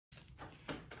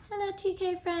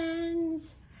TK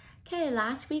friends. Okay,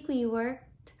 last week we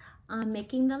worked on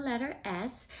making the letter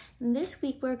S, and this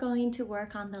week we're going to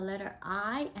work on the letter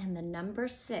I and the number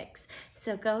 6.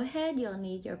 So go ahead, you'll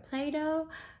need your Play-Doh,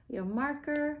 your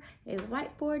marker, a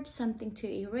whiteboard, something to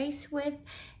erase with,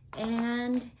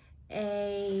 and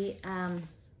a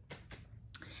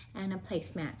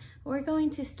placemat. We're going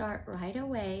to start right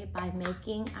away by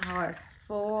making our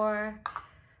 4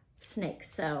 snakes.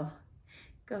 So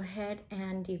go ahead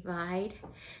and divide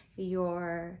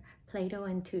your Play-Doh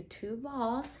into 2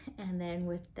 balls, and then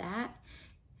with that,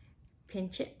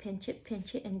 pinch it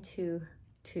into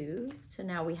 2. So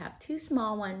now we have 2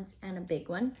 small ones and a big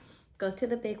one. Go to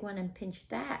the big one and pinch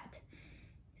that,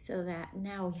 so that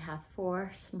now we have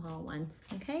 4 small ones,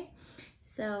 okay?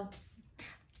 So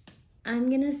I'm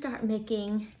gonna start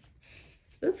making,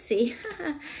 oopsie,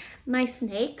 my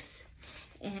snakes,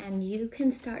 and you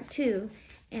can start too.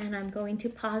 And I'm going to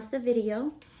pause the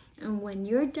video, and when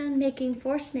you're done making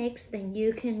 4 snakes, then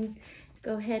you can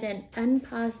go ahead and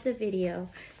unpause the video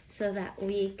so that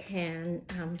we can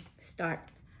start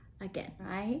again,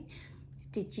 right?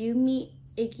 Did you meet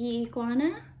Iggy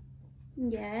Iguana?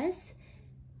 Yes.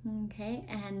 Okay,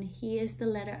 and he is the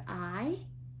letter I.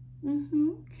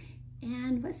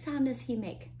 And what sound does he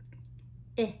make?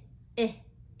 Eh.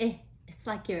 It's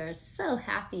like you're so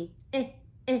happy.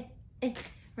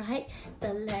 Right?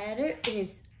 The letter is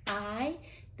I.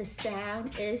 The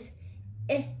sound is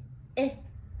eh.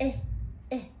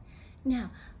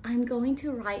 Now, I'm going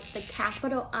to write the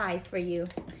capital I for you.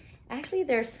 Actually,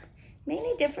 there's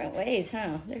many different ways,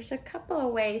 huh? There's a couple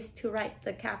of ways to write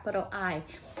the capital I.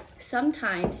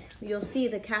 Sometimes you'll see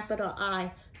the capital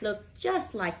I look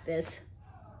just like this,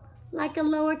 like a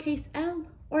lowercase l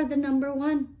or the number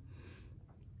 1.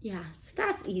 Yeah, so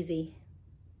that's easy.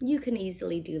 You can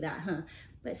easily do that, huh?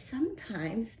 But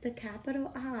sometimes the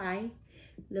capital I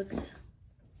looks,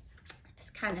 it's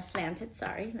kind of slanted.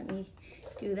 Sorry, let me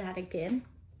do that again.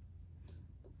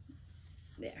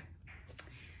 There.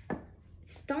 It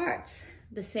starts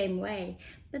the same way,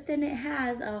 but then it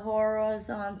has a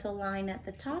horizontal line at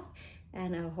the top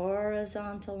and a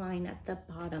horizontal line at the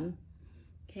bottom.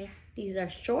 Okay, these are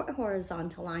short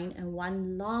horizontal line and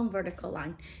 1 long vertical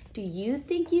line. Do you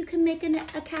think you can make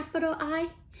a capital I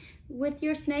with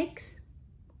your snakes?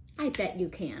 I bet you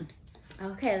can.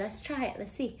 Okay, let's try it.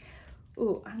 Let's see.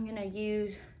 Ooh, I'm gonna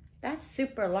use, that's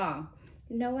super long.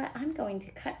 You know what? I'm going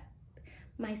to cut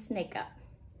my snake up.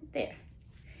 There.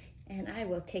 And I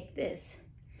will take this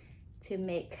to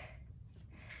make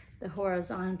the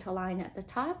horizontal line at the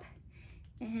top.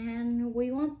 And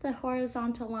we want the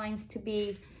horizontal lines to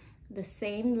be the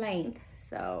same length.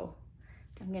 So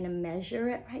I'm gonna measure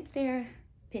it right there,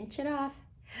 pinch it off.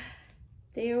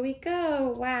 There we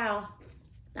go. Wow,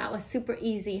 that was super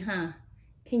easy, huh?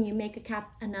 Can you make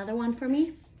another one for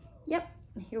me? Yep,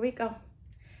 here we go.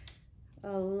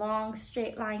 A long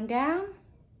straight line down,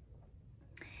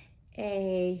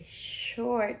 a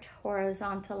short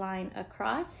horizontal line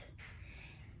across,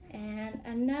 and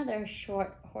another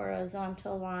short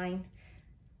horizontal line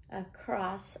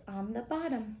across on the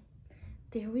bottom.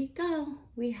 There we go.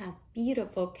 We have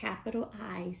beautiful capital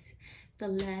I's. The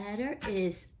letter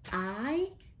is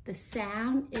I. The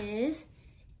sound is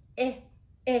eh.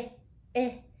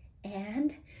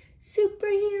 And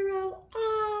superhero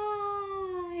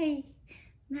I.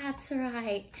 That's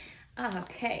right.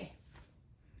 Okay.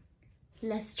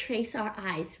 Let's trace our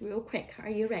eyes real quick. Are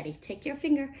you ready? Take your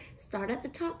finger, start at the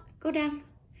top, go down,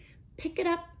 pick it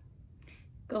up,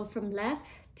 go from left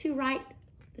to right,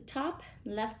 the top,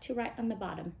 left to right on the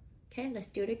bottom. Okay, let's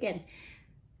do it again.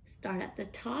 Start at the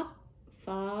top,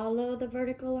 follow the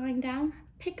vertical line down,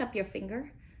 pick up your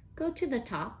finger, go to the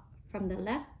top, from the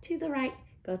left to the right,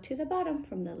 go to the bottom,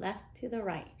 from the left to the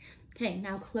right. Okay,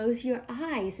 now close your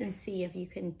eyes and see if you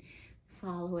can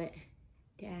follow it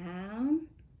down.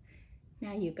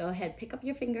 Now you go ahead, pick up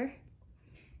your finger,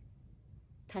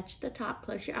 touch the top,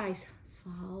 close your eyes,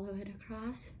 follow it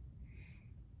across,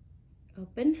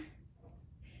 open,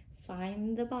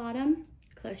 find the bottom,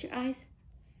 close your eyes,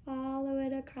 follow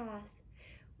it across.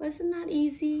 Wasn't that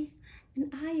easy?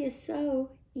 An eye is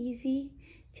so easy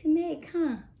to make,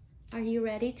 huh? Are you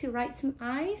ready to write some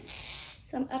I's?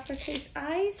 Some uppercase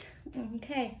I's?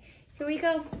 Okay, here we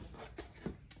go.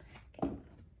 Okay.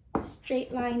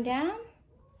 Straight line down,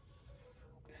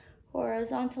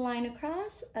 horizontal line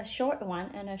across, a short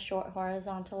one, and a short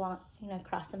horizontal line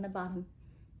across on the bottom.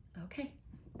 Okay,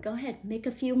 go ahead, make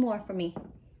a few more for me.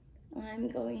 I'm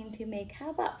going to make,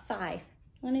 how about 5?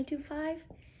 Want to do 5?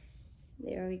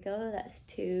 There we go, that's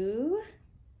 2.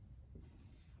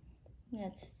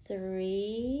 That's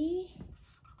 3.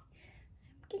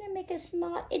 gonna make a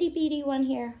small itty bitty one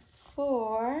here.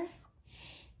 4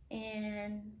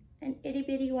 and an itty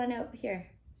bitty one up here.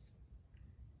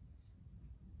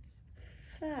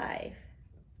 5.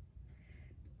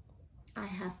 I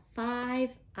have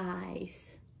 5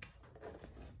 eyes.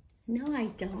 No, I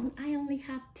don't. I only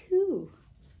have 2.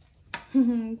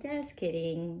 Just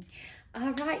kidding.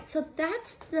 All right, so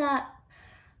that's the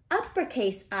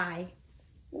uppercase I.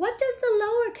 What does the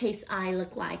lowercase I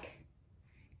look like?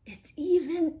 It's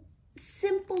even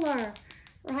simpler,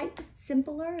 right?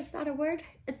 Simpler, is that a word?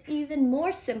 It's even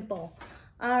more simple.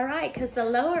 All right, because the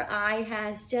lower I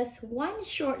has just one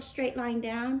short straight line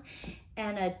down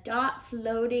and a dot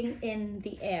floating in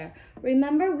the air.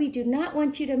 Remember, we do not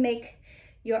want you to make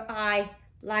your eye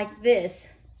like this,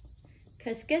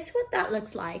 because guess what that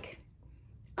looks like?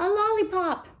 A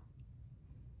lollipop.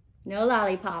 No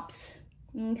lollipops,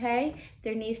 okay?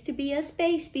 There needs to be a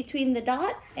space between the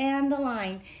dot and the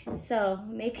line. So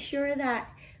make sure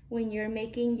that when you're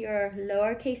making your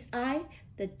lowercase I,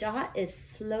 the dot is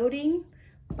floating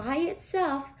by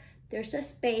itself. There's a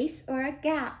space or a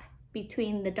gap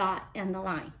between the dot and the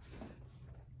line.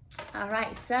 All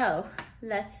right, so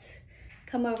let's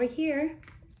come over here,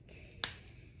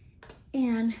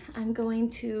 and I'm going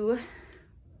to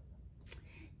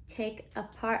take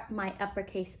apart my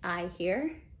uppercase I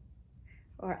here,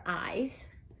 or eyes.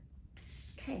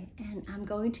 Okay, and I'm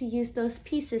going to use those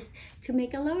pieces to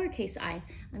make a lowercase I.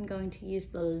 I'm going to use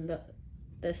the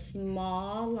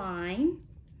small line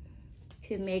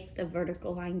to make the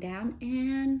vertical line down,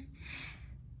 and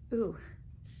ooh,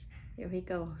 here we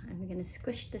go. I'm gonna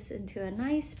squish this into a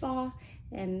nice ball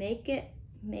and make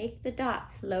the dot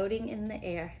floating in the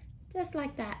air, just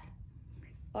like that.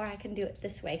 Or I can do it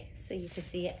this way so you can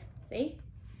see it. See?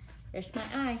 There's my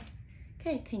eye.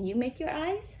 Okay, can you make your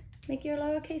eyes? Make your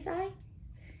lowercase I?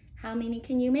 How many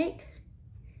can you make?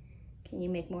 Can you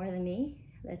make more than me?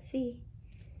 Let's see.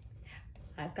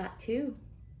 I've got 2.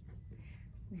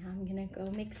 Now I'm gonna go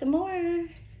make some more.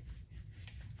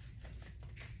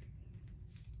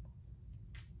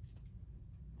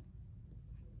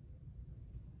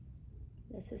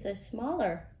 This is a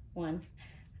smaller one.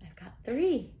 I've got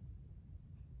 3.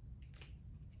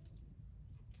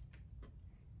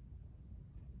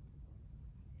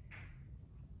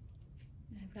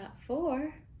 I've got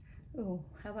 4. Oh,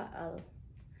 how about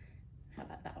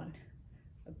that one?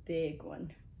 A big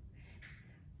one.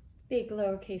 Big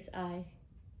lowercase I.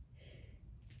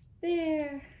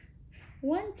 There.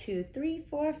 1, 2, 3,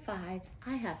 4, 5.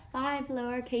 I have 5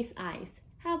 lowercase I's.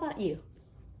 How about you?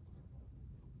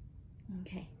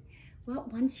 Okay, well,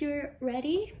 once you're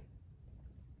ready,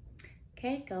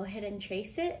 okay, go ahead and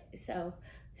trace it. So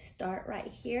start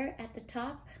right here at the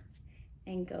top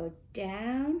and go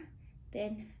down,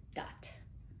 then dot,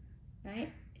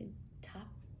 right? And top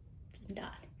and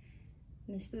dot.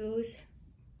 Miss Boo's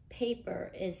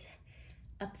paper is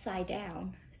upside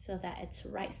down so that it's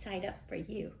right side up for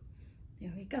you.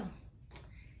 There we go.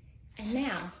 And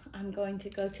now I'm going to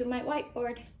go to my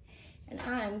whiteboard, and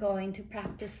I'm going to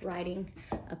practice writing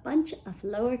a bunch of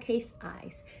lowercase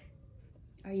i's.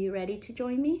 Are you ready to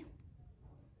join me?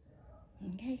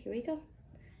 Okay, here we go.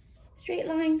 Straight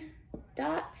line,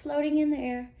 dot floating in the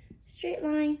air. Straight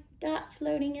line, dot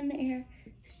floating in the air.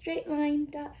 Straight line,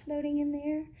 dot floating in the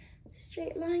air.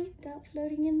 Straight line, dot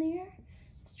floating in the air.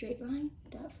 Straight line,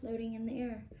 dot floating in the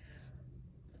air.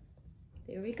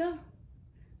 There we go.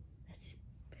 That's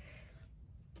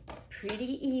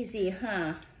pretty easy,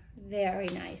 huh? Very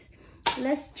nice.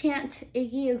 Let's chant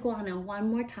Iggy Iguana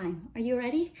one more time. Are you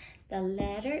ready? The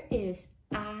letter is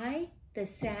I. The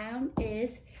sound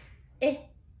is I,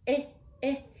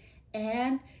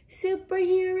 and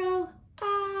superhero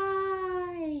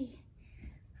I.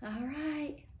 All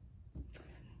right.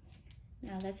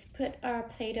 Now let's put our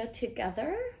Play-Doh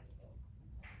together.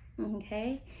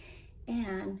 Okay.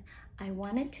 And I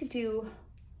wanted to do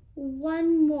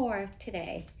one more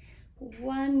today.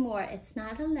 One more. It's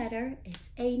not a letter, it's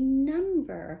a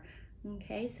number.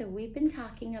 Okay, so we've been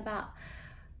talking about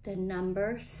the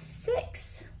number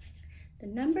 6. The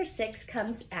number 6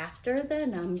 comes after the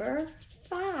number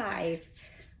 5,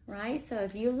 right? So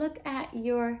if you look at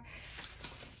your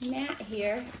mat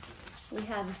here, we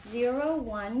have 0,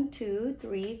 1, 2,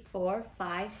 3, 4,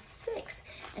 5, 6.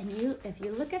 And if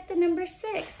you look at the number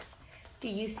 6, do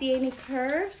you see any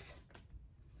curves?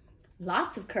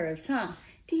 Lots of curves, huh?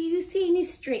 Do you see any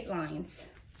straight lines?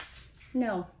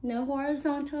 No, no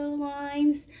horizontal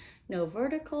lines, no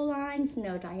vertical lines,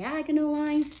 no diagonal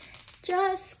lines,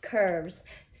 just curves.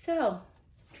 So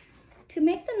to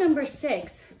make the number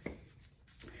 6,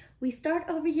 we start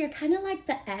over here kind of like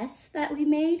the S that we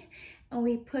made, and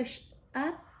we push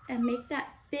up and make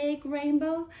that big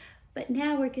rainbow, but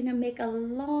now we're gonna make a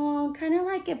long, kind of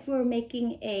like if we're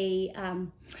making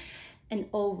an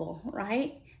oval,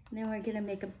 right? And then we're gonna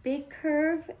make a big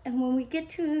curve, and when we get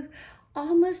to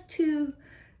almost to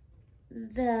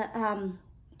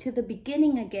the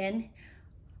beginning again,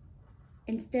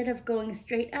 instead of going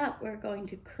straight up, we're going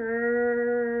to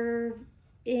curve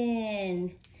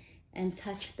in and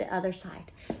touch the other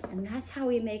side. And that's how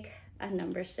we make a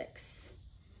number 6.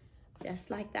 Just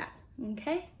like that,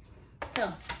 okay?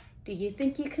 So, do you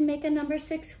think you can make a number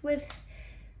 6 with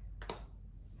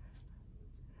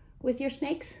your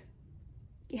snakes?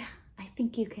 Yeah, I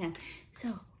think you can.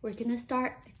 So, we're gonna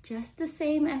start just the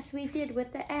same as we did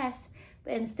with the S,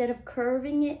 but instead of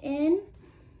curving it in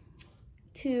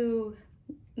to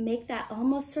make that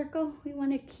almost circle, we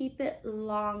want to keep it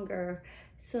longer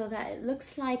so that it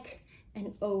looks like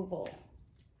an oval.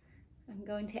 I'm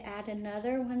going to add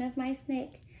another one of my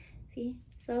snake. See,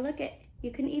 so look at,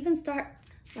 you can even start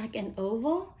like an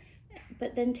oval,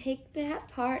 but then take that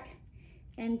part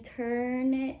and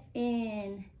turn it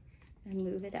in and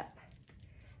move it up.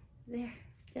 There,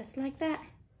 just like that.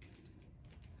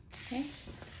 Okay,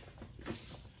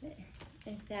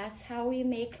 and that's how we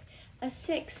make a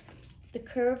 6. The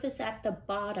curve is at the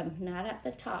bottom, not at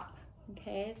the top,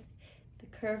 okay? The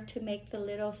curve to make the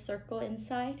little circle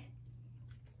inside,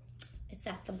 it's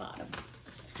at the bottom.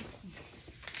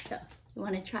 So, you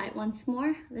wanna try it once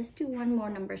more? Let's do one more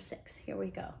number 6, here we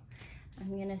go.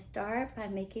 I'm gonna start by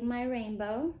making my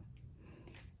rainbow,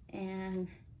 and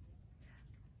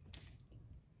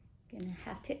gonna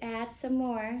have to add some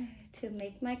more to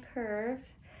make my curve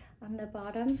on the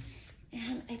bottom.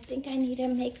 And I think I need to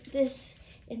make this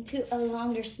into a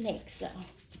longer snake, so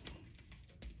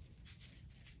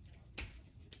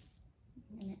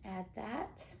I'm gonna add that.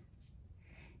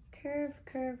 Curve,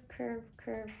 curve, curve,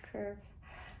 curve, curve.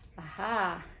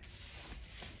 Aha!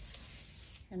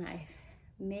 And I've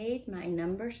made my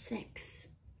number 6.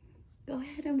 Go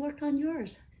ahead and work on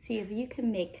yours. See if you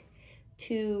can make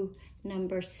 2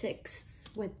 number 6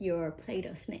 with your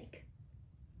Play-Doh snake.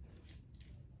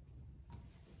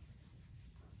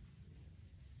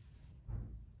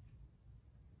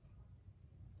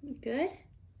 Good?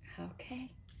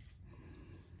 Okay.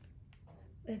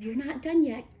 If you're not done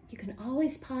yet, you can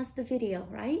always pause the video,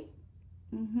 right?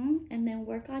 And then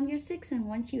work on your 6, and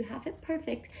once you have it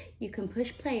perfect, you can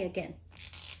push play again.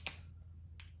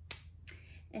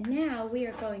 And now we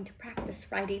are going to practice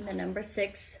writing the number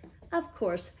 6, of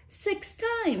course, 6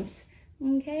 times.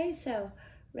 Okay, so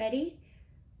ready?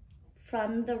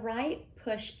 From the right,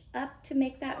 push up to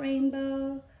make that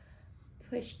rainbow,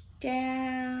 push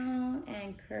down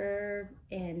and curve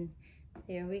in.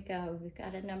 There we go, we've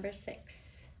got a number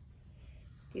 6.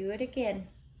 Do it again.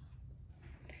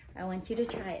 I want you to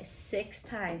try it 6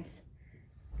 times.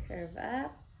 Curve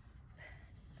up,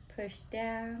 push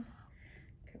down,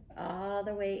 curve all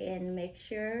the way in. Make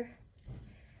sure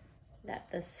that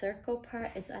the circle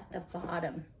part is at the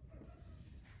bottom.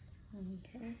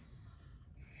 Okay.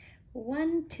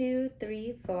 1, 2,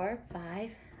 3, 4,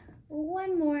 5.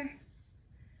 One more.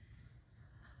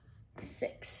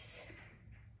 6.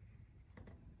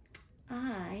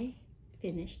 I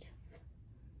finished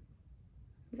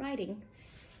writing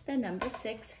the number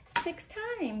 6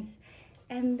 times.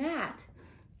 And that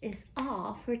is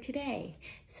all for today.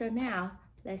 So now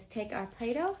let's take our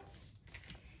Play-Doh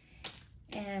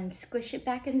and squish it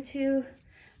back into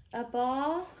a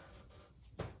ball.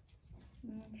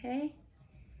 Okay.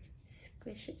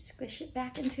 Squish it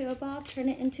back into a ball, turn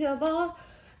it into a ball,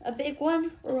 a big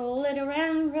one, roll it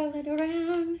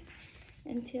around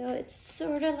until it's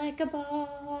sort of like a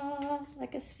ball,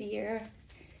 like a sphere.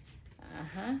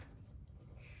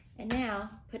 And now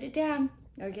put it down.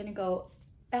 We're gonna go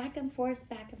back and forth,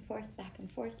 back and forth, back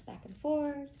and forth, back and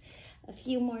forth. A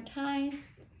few more times.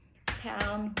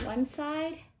 Pound one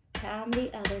side, pound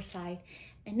the other side.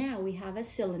 And now we have a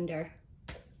cylinder.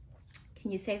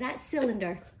 Can you say that?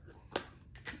 Cylinder.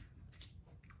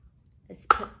 Let's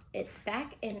put it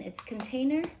back in its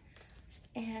container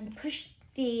and push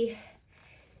the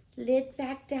lid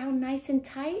back down nice and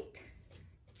tight.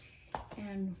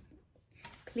 And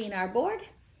clean our board.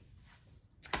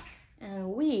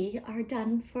 And we are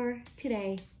done for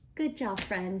today. Good job,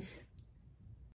 friends.